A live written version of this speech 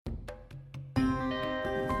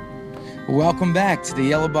Welcome back to the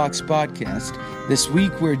Yellow Box Podcast. This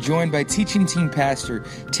week we're joined by teaching team pastor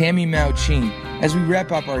Tammy Malchin as we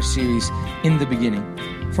wrap up our series, In the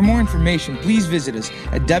Beginning. For more information, please visit us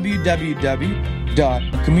at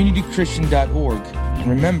www.communitychristian.org. And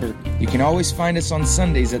remember, you can always find us on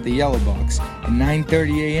Sundays at the Yellow Box at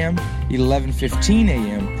 9:30 a.m., 11:15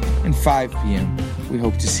 a.m., and 5 p.m. We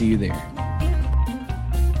hope to see you there.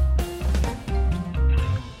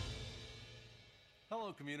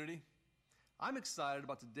 Hello, community. I'm excited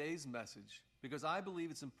about today's message because I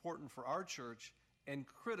believe it's important for our church and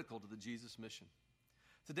critical to the Jesus mission.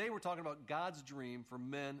 Today we're talking about God's dream for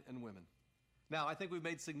men and women. Now, I think we've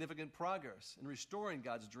made significant progress in restoring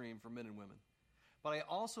God's dream for men and women, but I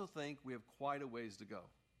also think we have quite a ways to go.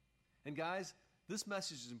 And guys, this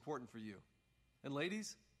message is important for you. And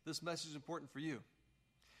ladies, this message is important for you.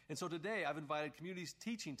 And so today I've invited Community's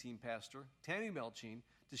teaching team pastor, Tammy Malchin,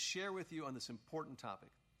 to share with you on this important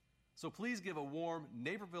topic. So please give a warm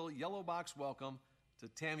Naperville Yellow Box welcome to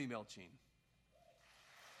Tammy Malchin.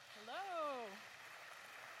 Hello.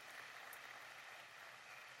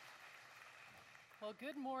 Well,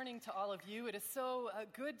 good morning to all of you. It is so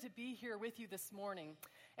good to be here with you this morning.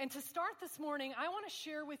 And to start this morning, I want to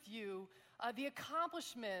share with you the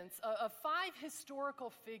accomplishments of 5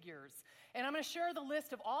 historical figures. And I'm going to share the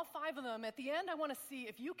list of all 5 of them. At the end, I want to see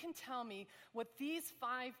if you can tell me what these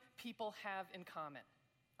 5 people have in common.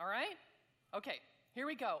 All right? Okay, here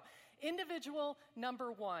we go. Individual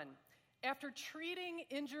number 1. After treating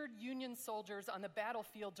injured Union soldiers on the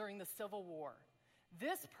battlefield during the Civil War,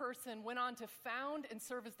 this person went on to found and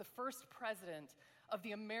serve as the first president of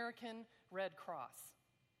the American Red Cross.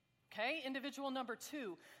 Okay, individual number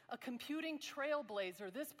 2, a computing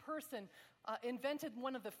trailblazer. This person invented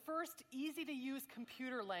one of the first easy-to-use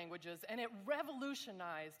computer languages, and it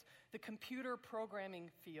revolutionized the computer programming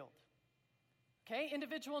field. Okay,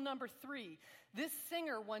 individual number 3, this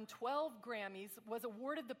singer won 12 Grammys, was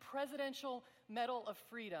awarded the Presidential Medal of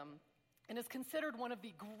Freedom, and is considered one of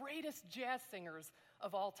the greatest jazz singers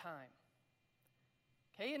of all time.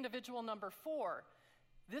 Okay, individual number 4,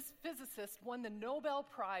 this physicist won the Nobel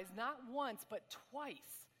Prize not once but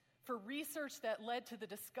twice for research that led to the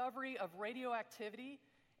discovery of radioactivity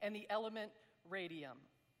and the element radium.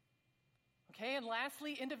 Okay, and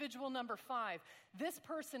lastly, individual number 5. This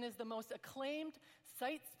person is the most acclaimed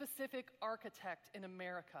site-specific architect in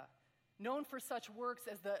America, known for such works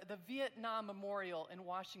as the Vietnam Memorial in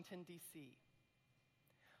Washington, D.C.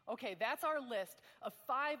 Okay, that's our list of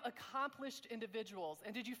 5 accomplished individuals.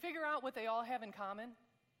 And did you figure out what they all have in common?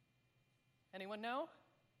 Anyone know?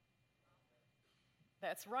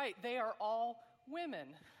 That's right, they are all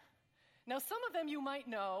women. Now, some of them you might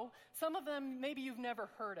know, some of them maybe you've never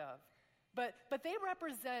heard of. But they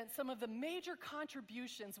represent some of the major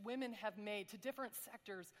contributions women have made to different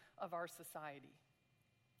sectors of our society.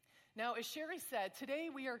 Now, as Sherry said, today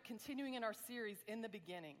we are continuing in our series, In the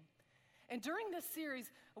Beginning. And during this series,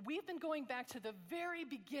 we've been going back to the very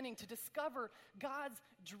beginning to discover God's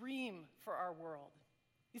dream for our world.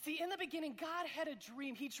 You see, in the beginning, God had a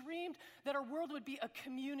dream. He dreamed that our world would be a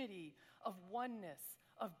community of oneness,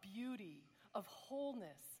 of beauty, of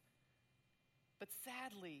wholeness. But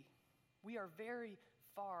sadly, we are very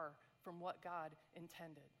far from what God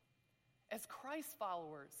intended. As Christ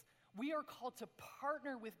followers, we are called to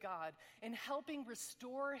partner with God in helping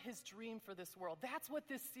restore His dream for this world. That's what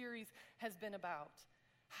this series has been about.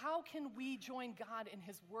 How can we join God in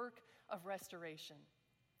His work of restoration?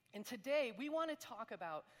 And today, we want to talk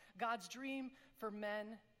about God's dream for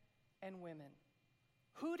men and women.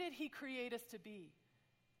 Who did He create us to be?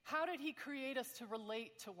 How did He create us to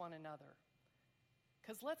relate to one another?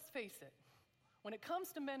 Because let's face it, when it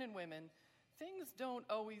comes to men and women, things don't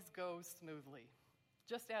always go smoothly.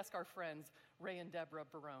 Just ask our friends, Ray and Deborah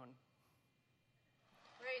Barone.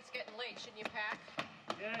 Ray, it's getting late. Shouldn't you pack?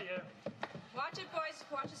 Yeah. Watch it, boys.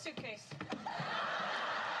 Watch the suitcase.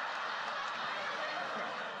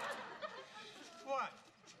 What?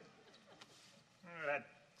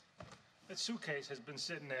 That suitcase has been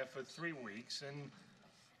sitting there for 3 weeks, and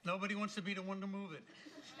nobody wants to be the one to move it.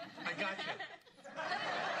 I got you.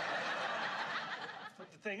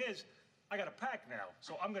 But the thing is, I got to pack now,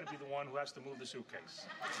 so I'm going to be the one who has to move the suitcase.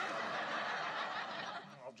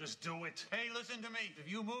 I'll just do it. Hey, listen to me. If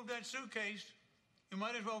you move that suitcase, you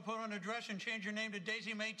might as well put on a dress and change your name to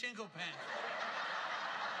Daisy Mae Tinklepants.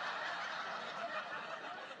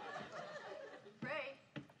 Ray,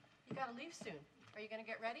 you gotta leave soon. Are you gonna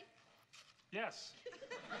get ready? Yes.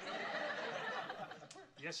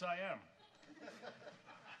 Yes, I am.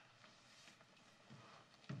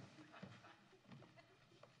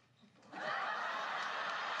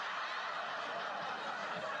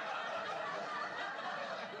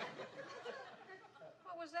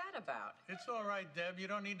 It's all right, Deb. You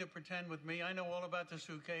don't need to pretend with me. I know all about the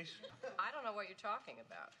suitcase. I don't know what you're talking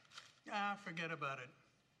about. Ah, forget about it.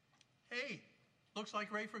 Hey, looks like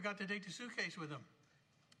Ray forgot to take the suitcase with him.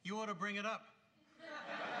 You ought to bring it up.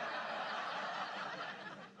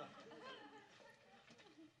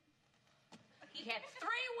 He had 3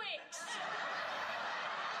 weeks.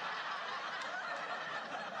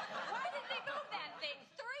 Why did they move that thing?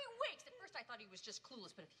 3 weeks. At first I thought he was just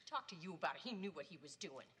clueless, but if he talked to you about it, he knew what he was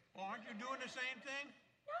doing. Well, aren't you doing the same thing?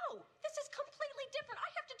 No, this is completely different. I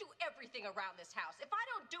have to do everything around this house. If I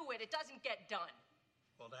don't do it, it doesn't get done.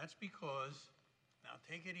 Well, that's because... Now,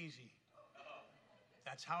 take it easy.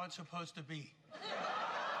 That's how it's supposed to be.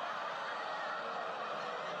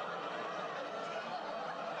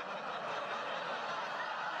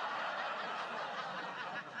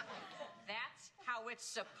 That's how it's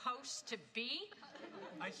supposed to be?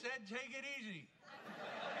 I said take it easy.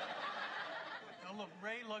 Now, look,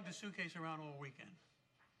 Ray lugged the suitcase around all weekend.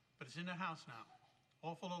 But it's in the house now,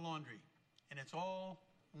 all full of laundry. And it's all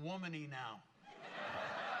womany now.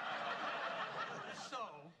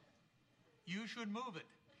 So, you should move it.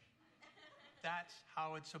 That's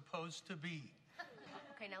how it's supposed to be.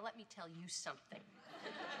 Okay, now let me tell you something.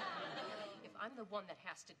 If I'm the one that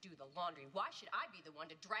has to do the laundry, why should I be the one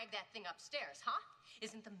to drag that thing upstairs, huh?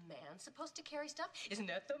 Isn't the man supposed to carry stuff? Isn't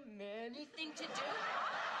that the manly thing to do?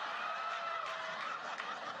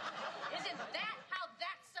 Isn't that how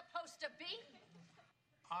that's supposed to be?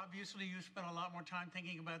 Obviously, you spent a lot more time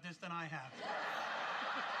thinking about this than I have.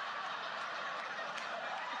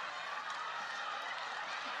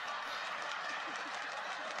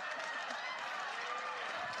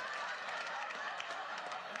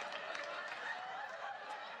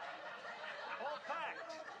 All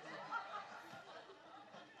packed.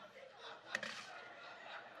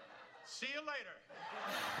 See you later.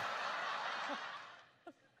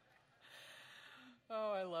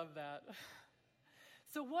 Oh, I love that.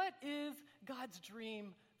 So what is God's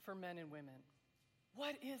dream for men and women?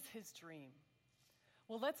 What is his dream?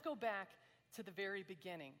 Well, let's go back to the very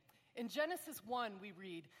beginning. In Genesis 1, we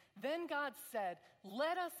read, "Then God said,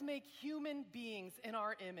 'Let us make human beings in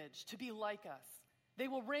our image, to be like us. They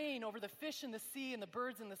will reign over the fish in the sea and the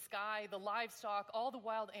birds in the sky, the livestock, all the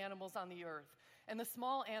wild animals on the earth, and the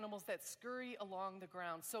small animals that scurry along the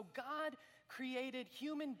ground.' So God created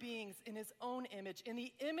human beings in his own image. In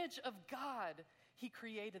the image of God, he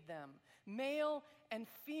created them. Male and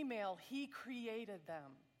female, he created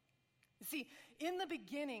them." You see, in the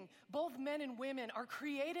beginning, both men and women are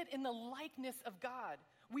created in the likeness of God.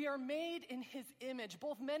 We are made in his image.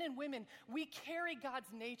 Both men and women, we carry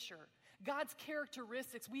God's nature, God's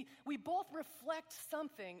characteristics. We both reflect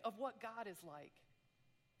something of what God is like.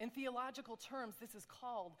 In theological terms, this is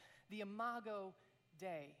called the Imago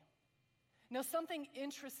Dei. Now, something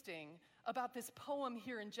interesting about this poem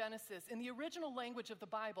here in Genesis, in the original language of the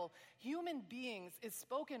Bible, human beings is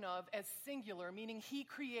spoken of as singular, meaning he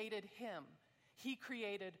created him, he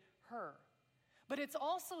created her. But it's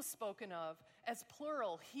also spoken of as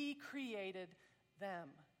plural, he created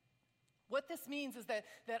them. What this means is that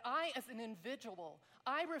I, as an individual,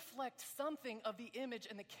 I reflect something of the image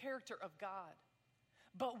and the character of God.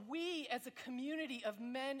 But we, as a community of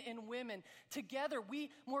men and women, together,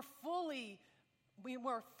 we more fully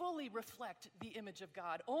reflect the image of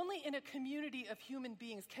God. Only in a community of human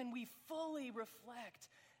beings can we fully reflect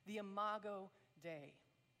the Imago Dei.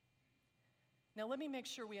 Now, let me make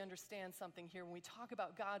sure we understand something here when we talk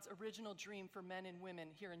about God's original dream for men and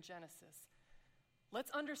women here in Genesis.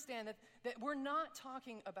 Let's understand that we're not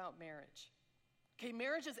talking about marriage. Okay,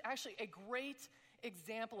 marriage is actually a great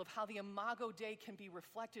example of how the Imago Dei can be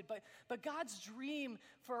reflected, but God's dream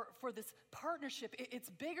for this partnership,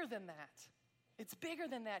 it's bigger than that. It's bigger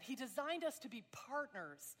than that. He designed us to be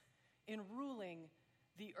partners in ruling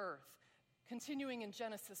the earth. Continuing in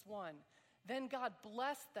Genesis 1, "Then God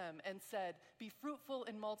blessed them and said, 'Be fruitful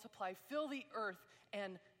and multiply, fill the earth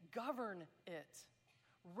and govern it.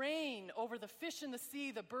 Reign over the fish in the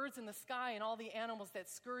sea, the birds in the sky, and all the animals that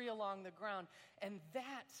scurry along the ground.'" And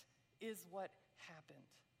that is what happened.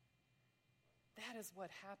 That is what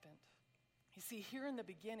happened. You see, here in the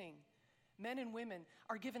beginning, men and women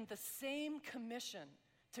are given the same commission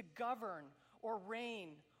to govern or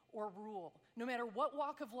reign or rule. No matter what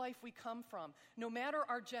walk of life we come from, no matter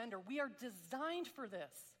our gender, we are designed for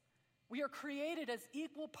this. We are created as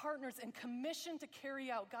equal partners and commissioned to carry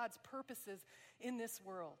out God's purposes in this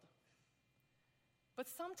world. But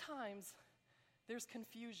sometimes there's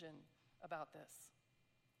confusion about this.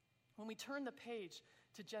 When we turn the page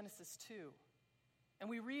to Genesis 2 and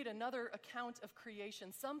we read another account of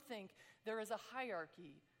creation, some think there is a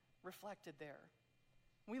hierarchy reflected there.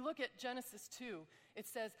 We look at Genesis 2. It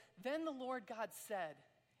says, "Then the Lord God said,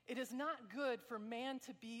 'It is not good for man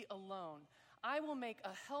to be alone. I will make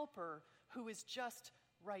a helper who is just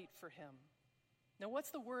right for him.'" Now,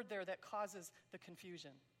 what's the word there that causes the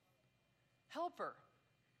confusion? Helper.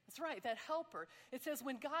 That's right, that helper. It says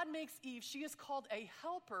when God makes Eve, she is called a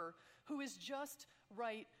helper who is just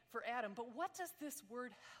right for Adam. But what does this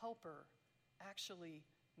word helper actually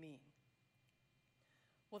mean?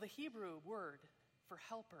 Well, the Hebrew word for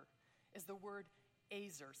helper is the word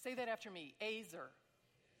azer. Say that after me, azer.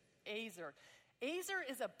 Azer. Azer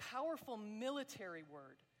is a powerful military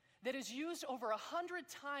word that is used over 100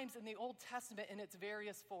 times in the Old Testament in its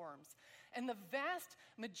various forms. And the vast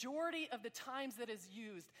majority of the times that is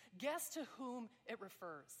used, guess to whom it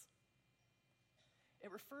refers?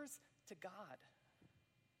 It refers to God.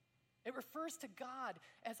 It refers to God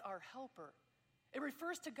as our helper. It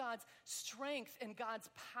refers to God's strength and God's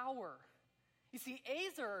power. You see,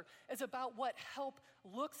 azer is about what help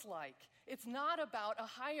looks like. It's not about a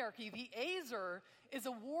hierarchy. The azer is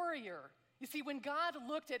a warrior. You see, when God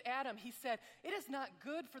looked at Adam, he said, "It is not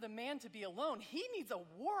good for the man to be alone. He needs a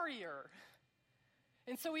warrior."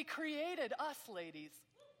 And so he created us, ladies.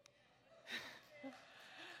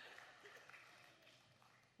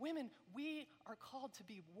 Women, we are called to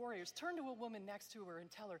be warriors. Turn to a woman next to her and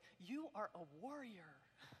tell her, "You are a warrior."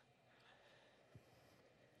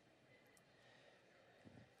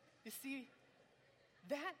 You see,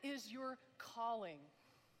 that is your calling.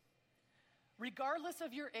 Regardless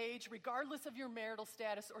of your age, regardless of your marital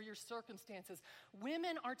status or your circumstances,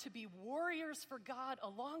 women are to be warriors for God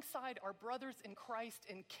alongside our brothers in Christ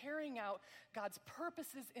in carrying out God's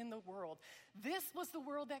purposes in the world. This was the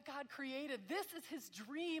world that God created. This is his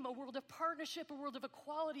dream, a world of partnership, a world of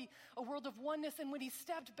equality, a world of oneness. And when he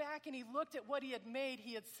stepped back and he looked at what he had made,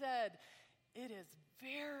 he had said, "It is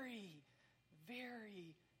very,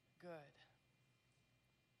 very good."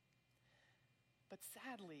 But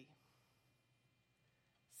sadly,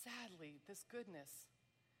 this goodness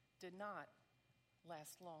did not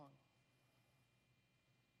last long.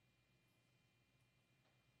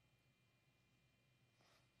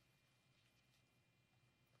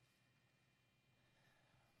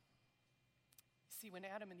 See, when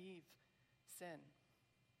Adam and Eve sin,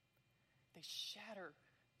 they shatter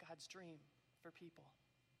God's dream for people.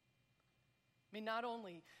 I mean, not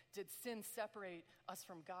only did sin separate us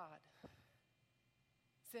from God,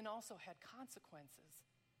 sin also had consequences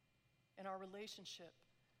in our relationship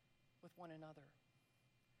with one another.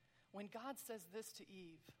 When God says this to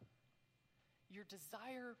Eve, "Your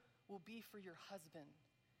desire will be for your husband,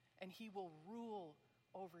 and he will rule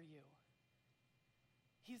over you,"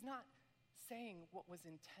 he's not saying what was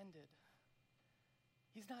intended.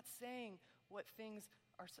 He's not saying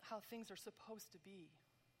how things are supposed to be.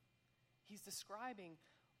 He's describing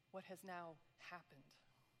what has now happened.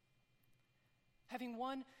 Having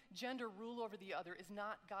one gender rule over the other is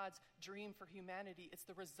not God's dream for humanity. It's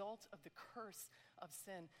the result of the curse of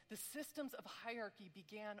sin. The systems of hierarchy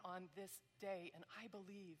began on this day, and I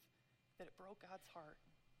believe that it broke God's heart.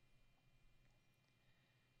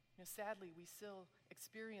 Sadly, we still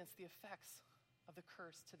experience the effects of the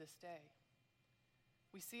curse to this day.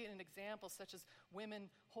 We see it in examples such as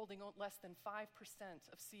women holding less than 5%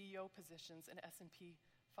 of CEO positions in S&P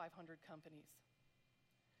 500 companies.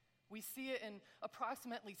 We see it in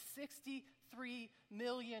approximately 63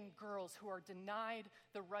 million girls who are denied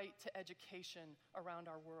the right to education around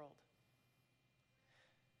our world.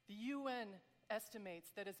 The UN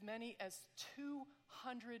estimates that as many as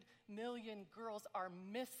 200 million girls are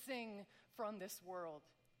missing from this world.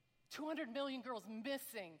 200 million girls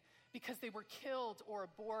missing because they were killed or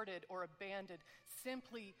aborted or abandoned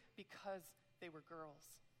simply because they were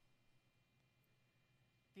girls.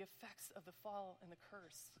 The effects of the fall and the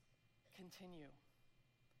curse continue.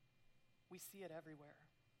 We see it everywhere.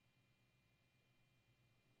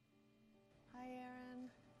 Hi,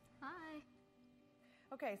 Erin. Hi.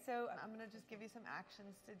 Okay, so I'm going to just give you some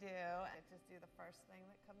actions to do. And just do the first thing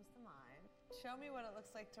that comes to mind. Show me what it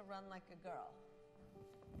looks like to run like a girl.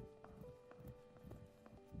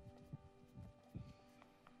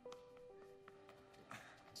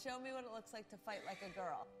 Show me what it looks like to fight like a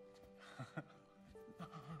girl.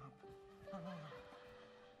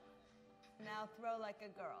 Now throw like a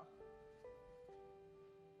girl.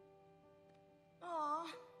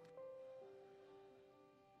 Aw.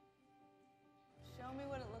 Show me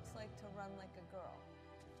what it looks like to run like a girl.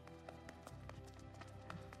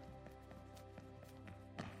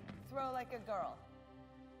 Throw like a girl.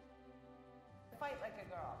 Fight like a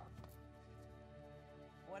girl.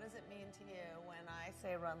 What does it mean to you when I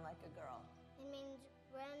say run like a girl? It means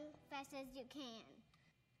run fast as you can.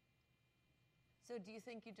 So do you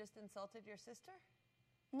think you just insulted your sister?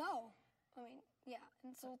 No. I mean, yeah,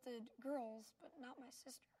 insulted girls, but not my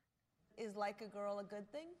sister. Is like a girl a good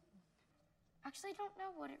thing? Actually, I don't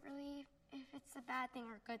know if it's a bad thing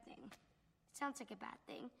or a good thing. It sounds like a bad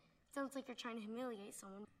thing. It sounds like you're trying to humiliate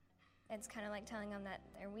someone. It's kind of like telling them that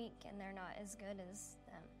they're weak and they're not as good as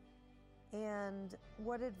them. And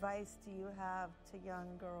what advice do you have to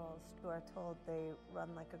young girls who are told they run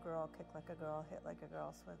like a girl, kick like a girl, hit like a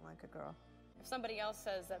girl, swing like a girl? If somebody else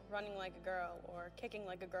says that running like a girl or kicking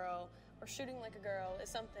like a girl or shooting like a girl is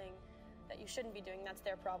something that you shouldn't be doing, that's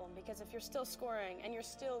their problem. Because if you're still scoring and you're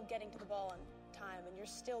still getting to the ball on time and you're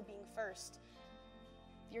still being first,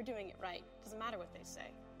 you're doing it right. Doesn't matter what they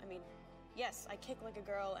say. I mean, yes, I kick like a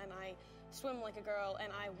girl and I swim like a girl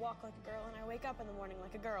and I walk like a girl and I wake up in the morning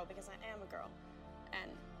like a girl because I am a girl.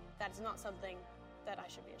 And that is not something that I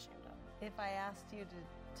should be ashamed of. If I asked you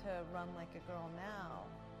to run like a girl now,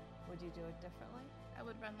 would you do it differently? I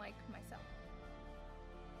would run like myself.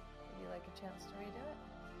 Would you like a chance to redo it?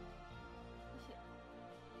 Yeah.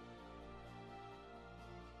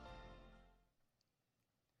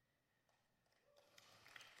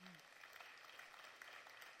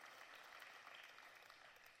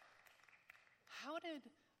 How did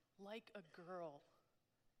like a girl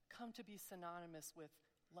come to be synonymous with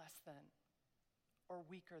less than or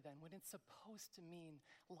weaker than when it's supposed to mean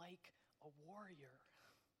like a warrior?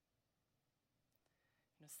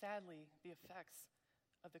 You know, sadly, the effects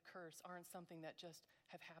of the curse aren't something that just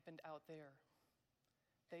have happened out there.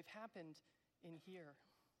 They've happened in here.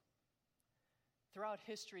 Throughout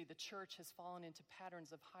history, the church has fallen into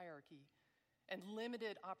patterns of hierarchy and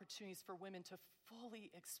limited opportunities for women to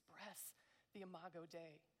fully express the Imago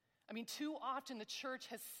Dei. I mean, too often the church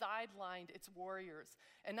has sidelined its warriors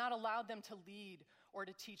and not allowed them to lead or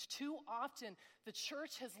to teach. Too often the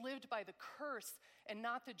church has lived by the curse and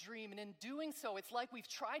not the dream. And in doing so, it's like we've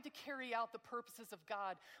tried to carry out the purposes of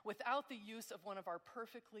God without the use of one of our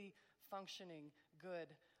perfectly functioning good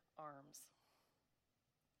arms.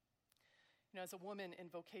 You know, as a woman in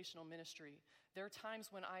vocational ministry, there are times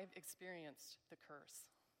when I've experienced the curse.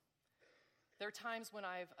 There are times when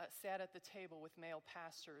I've sat at the table with male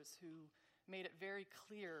pastors who made it very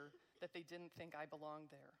clear that they didn't think I belonged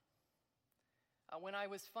there. When I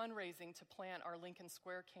was fundraising to plant our Lincoln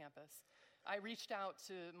Square campus, I reached out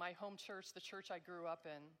to my home church, the church I grew up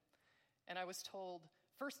in, and I was told,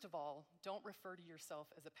 first of all, don't refer to yourself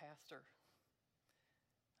as a pastor.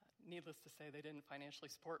 Needless to say, they didn't financially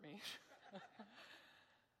support me.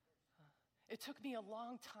 It took me a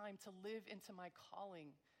long time to live into my calling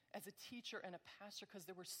as a teacher and a pastor because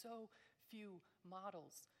there were so few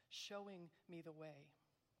models showing me the way.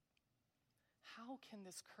 How can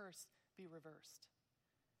this curse be reversed?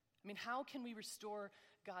 I mean, how can we restore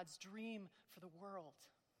God's dream for the world?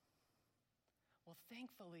 Well,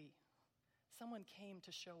 thankfully, someone came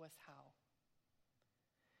to show us how.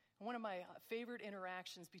 One of my favorite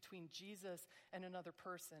interactions between Jesus and another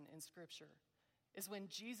person in Scripture is when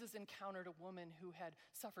Jesus encountered a woman who had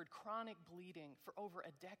suffered chronic bleeding for over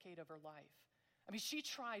a decade of her life. I mean, she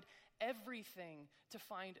tried everything to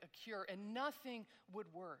find a cure, and nothing would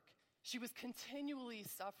work. She was continually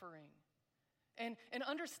suffering. And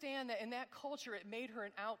understand that in that culture, it made her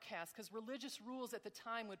an outcast because religious rules at the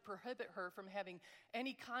time would prohibit her from having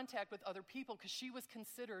any contact with other people because she was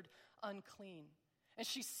considered unclean. And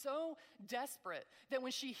she's so desperate that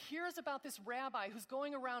when she hears about this rabbi who's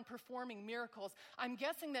going around performing miracles, I'm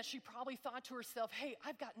guessing that she probably thought to herself, hey,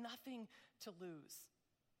 I've got nothing to lose.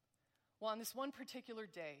 Well, on this one particular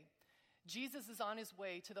day, Jesus is on his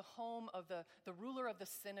way to the home of the ruler of the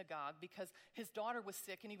synagogue because his daughter was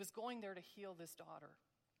sick and he was going there to heal this daughter.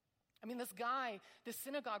 I mean, this guy, this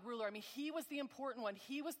synagogue ruler, I mean, he was the important one.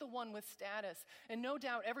 He was the one with status. And no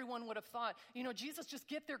doubt everyone would have thought, you know, Jesus, just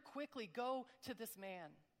get there quickly. Go to this man.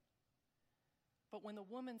 But when the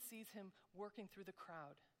woman sees him working through the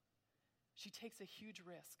crowd, she takes a huge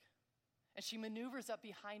risk. And she maneuvers up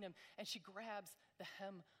behind him and she grabs the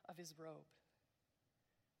hem of his robe.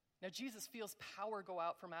 Now, Jesus feels power go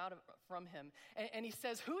out from him. And he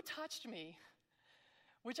says, who touched me?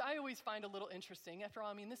 Which I always find a little interesting. After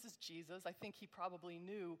all, I mean, this is Jesus. I think he probably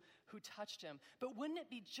knew who touched him. But wouldn't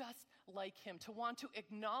it be just like him to want to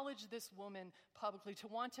acknowledge this woman publicly, to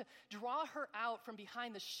want to draw her out from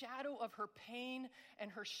behind the shadow of her pain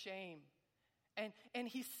and her shame? And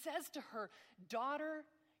he says to her, daughter,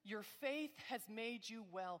 your faith has made you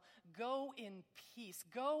well. Go in peace.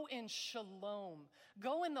 Go in shalom.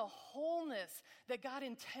 Go in the wholeness that God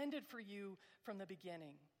intended for you from the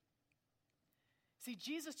beginning. See,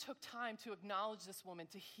 Jesus took time to acknowledge this woman,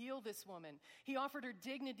 to heal this woman. He offered her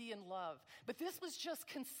dignity and love. But this was just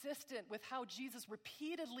consistent with how Jesus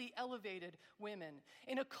repeatedly elevated women.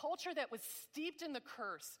 In a culture that was steeped in the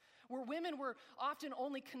curse, where women were often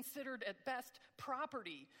only considered at best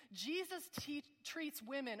property, Jesus treats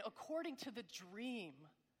women according to the dream,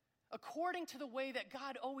 according to the way that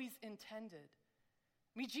God always intended.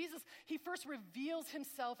 I mean, Jesus, he first reveals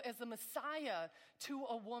himself as the Messiah to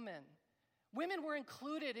a woman. Women were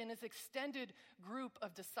included in his extended group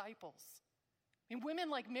of disciples. I mean, women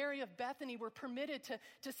like Mary of Bethany were permitted to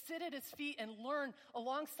sit at his feet and learn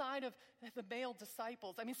alongside of the male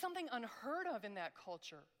disciples. I mean, something unheard of in that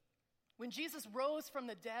culture. When Jesus rose from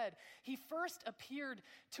the dead, he first appeared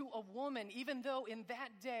to a woman, even though in that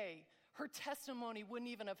day, her testimony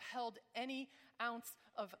wouldn't even have held any ounce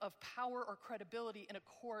of power or credibility in a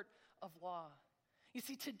court of law. You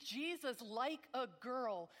see, to Jesus, like a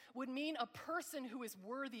girl would mean a person who is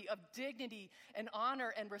worthy of dignity and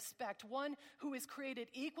honor and respect, one who is created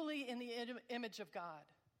equally in the image of God.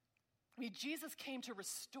 I mean, Jesus came to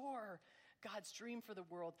restore God's dream for the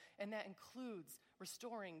world, and that includes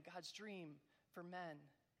restoring God's dream for men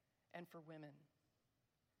and for women.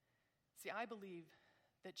 See, I believe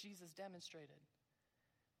that Jesus demonstrated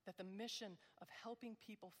that the mission of helping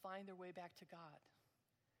people find their way back to God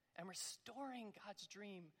and restoring God's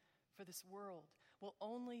dream for this world will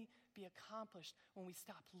only be accomplished when we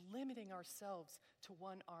stop limiting ourselves to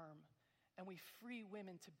one arm and we free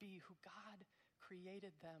women to be who God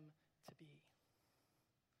created them to be.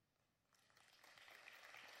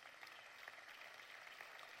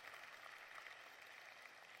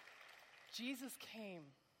 Jesus came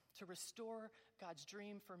to restore God's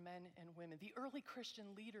dream for men and women. The early Christian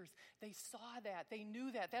leaders, they saw that. They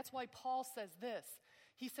knew that. That's why Paul says this.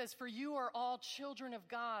 He says, "For you are all children of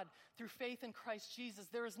God through faith in Christ Jesus.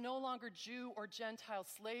 There is no longer Jew or Gentile,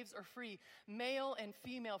 slaves or free, male and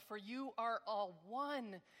female, for you are all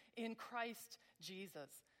one in Christ Jesus."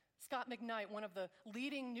 Scott McKnight, one of the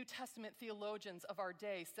leading New Testament theologians of our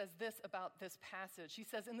day, says this about this passage. He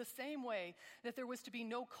says, "In the same way that there was to be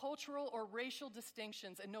no cultural or racial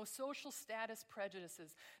distinctions and no social status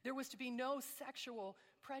prejudices, there was to be no sexual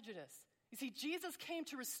prejudice." You see, Jesus came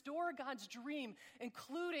to restore God's dream,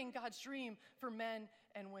 including God's dream for men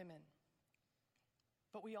and women.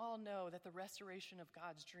 But we all know that the restoration of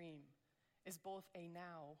God's dream is both a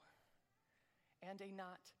now and a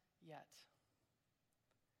not yet.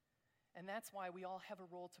 And that's why we all have a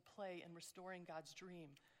role to play in restoring God's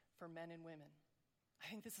dream for men and women. I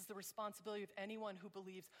think this is the responsibility of anyone who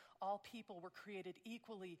believes all people were created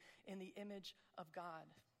equally in the image of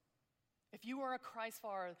God. If you are a Christ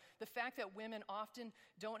follower, the fact that women often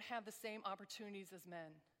don't have the same opportunities as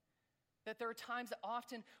men, that there are times that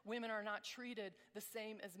often women are not treated the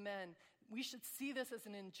same as men, we should see this as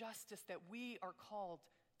an injustice that we are called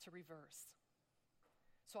to reverse.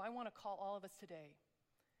 So I want to call all of us today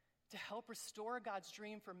to help restore God's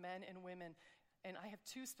dream for men and women. And I have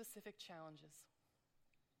two specific challenges.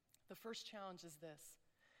 The first challenge is this: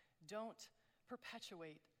 don't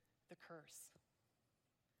perpetuate the curse.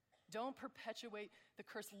 Don't perpetuate the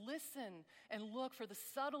curse. Listen and look for the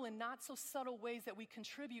subtle and not so subtle ways that we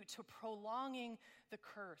contribute to prolonging the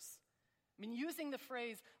curse. I mean, using the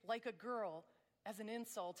phrase "like a girl" as an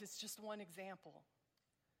insult is just one example.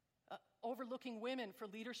 Overlooking women for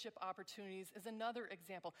leadership opportunities is another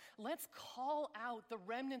example. Let's call out the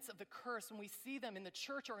remnants of the curse when we see them in the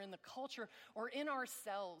church or in the culture or in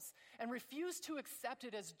ourselves and refuse to accept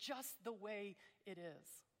it as just the way it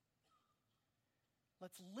is.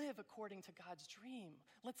 Let's live according to God's dream.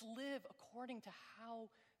 Let's live according to how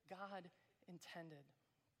God intended.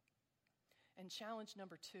 And challenge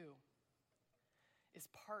number 2 is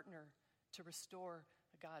partner to restore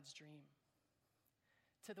God's dream.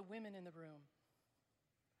 To the women in the room,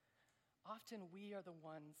 often we are the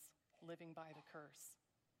ones living by the curse.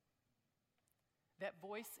 That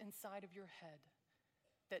voice inside of your head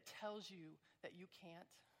that tells you that you can't,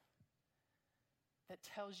 that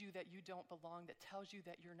tells you that you don't belong, that tells you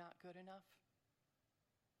that you're not good enough,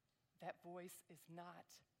 that voice is not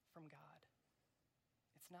from God.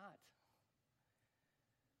 It's not.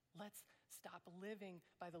 Let's stop living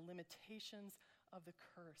by the limitations of the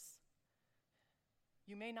curse.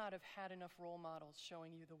 You may not have had enough role models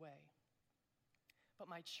showing you the way, but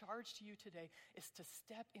my charge to you today is to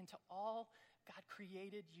step into all God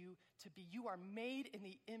created you to be. You are made in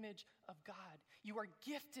the image of God. You are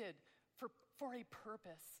gifted for a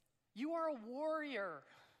purpose. You are a warrior.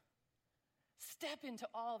 Step into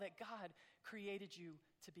all that God created you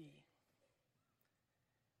to be.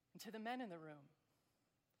 And to the men in the room,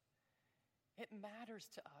 it matters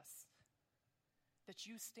to us that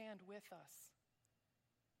you stand with us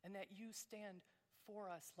and that you stand for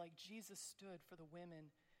us like Jesus stood for the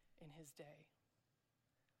women in his day.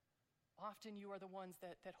 Often you are the ones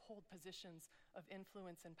that hold positions of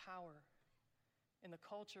influence and power in the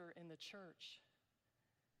culture, in the church.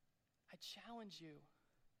 I challenge you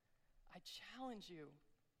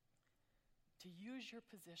to use your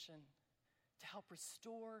position to help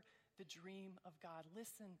restore the dream of God.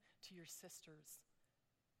 Listen to your sisters.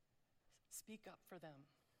 Speak up for them.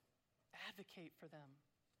 Advocate for them.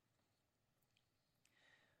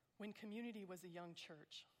 When Community was a young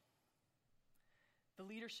church, the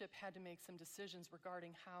leadership had to make some decisions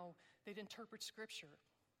regarding how they'd interpret Scripture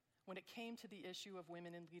when it came to the issue of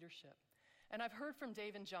women in leadership. And I've heard from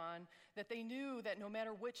Dave and John that they knew that no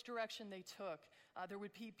matter which direction they took, there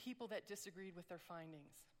would be people that disagreed with their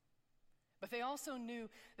findings. But they also knew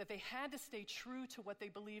that they had to stay true to what they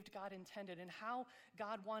believed God intended and how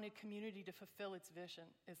God wanted Community to fulfill its vision,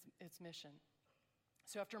 its mission.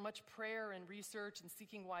 So after much prayer and research and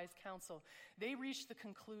seeking wise counsel, they reached the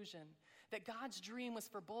conclusion that God's dream was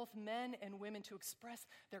for both men and women to express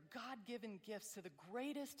their God-given gifts to the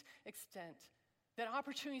greatest extent, that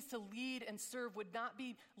opportunities to lead and serve would not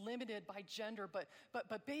be limited by gender,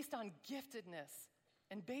 but based on giftedness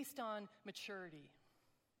and based on maturity.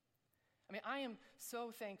 I mean, I am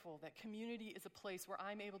so thankful that Community is a place where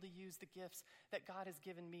I'm able to use the gifts that God has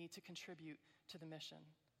given me to contribute to the mission.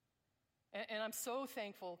 And I'm so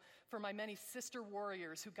thankful for my many sister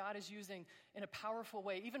warriors who God is using in a powerful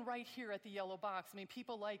way, even right here at the Yellow Box. I mean,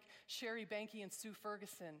 people like Sherry Banky and Sue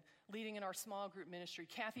Ferguson leading in our small group ministry,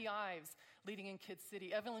 Kathy Ives leading in Kid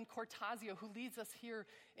City, Evelyn Cortazio who leads us here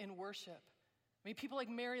in worship. I mean, people like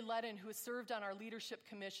Mary Ledden, who has served on our leadership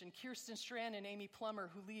commission, Kirsten Strand and Amy Plummer,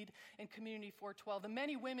 who lead in Community 412, the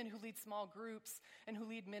many women who lead small groups and who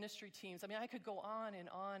lead ministry teams. I mean, I could go on and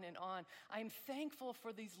on and on. I'm thankful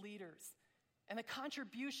for these leaders and the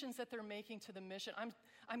contributions that they're making to the mission.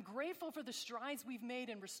 I'm grateful for the strides we've made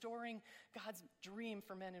in restoring God's dream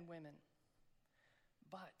for men and women.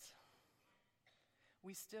 But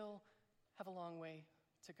we still have a long way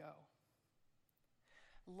to go.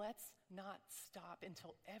 Let's not stop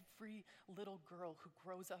until every little girl who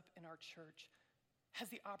grows up in our church has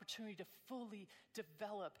the opportunity to fully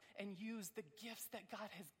develop and use the gifts that God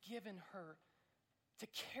has given her to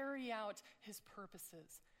carry out his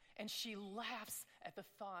purposes. And she laughs at the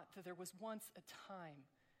thought that there was once a time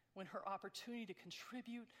when her opportunity to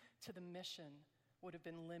contribute to the mission would have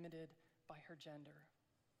been limited by her gender.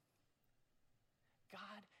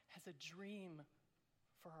 God has a dream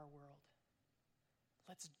for our world.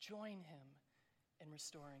 Let's join him in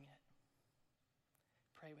restoring it.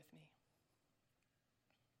 Pray with me.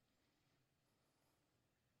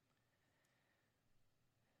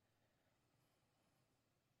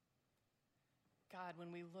 God,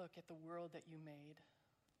 when we look at the world that you made,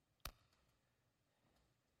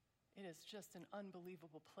 it is just an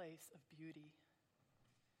unbelievable place of beauty.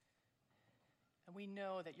 And we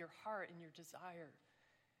know that your heart and your desire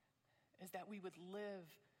is that we would live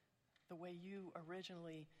the way you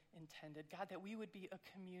originally intended. God, that we would be a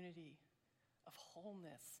community of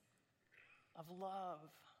wholeness, of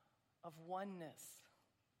love, of oneness.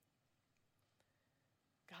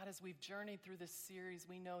 God, as we've journeyed through this series,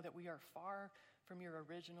 we know that we are far from your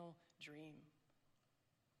original dream.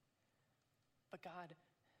 But God,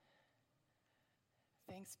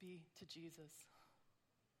 thanks be to Jesus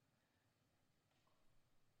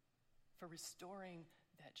for restoring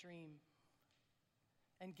that dream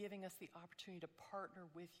and giving us the opportunity to partner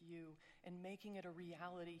with you and making it a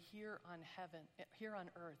reality here on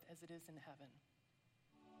earth as it is in heaven.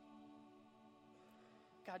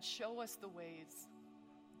 God, show us the ways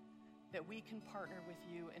that we can partner with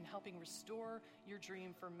you in helping restore your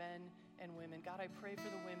dream for men and women. God, I pray for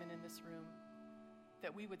the women in this room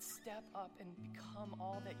that we would step up and become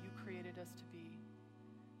all that you created us to be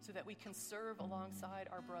so that we can serve alongside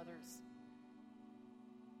our brothers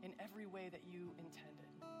in every way that you intended.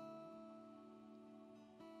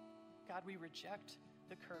 God, we reject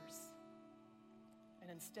the curse,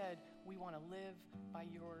 and instead, we want to live by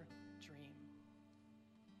your dream.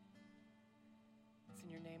 It's in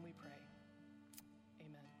your name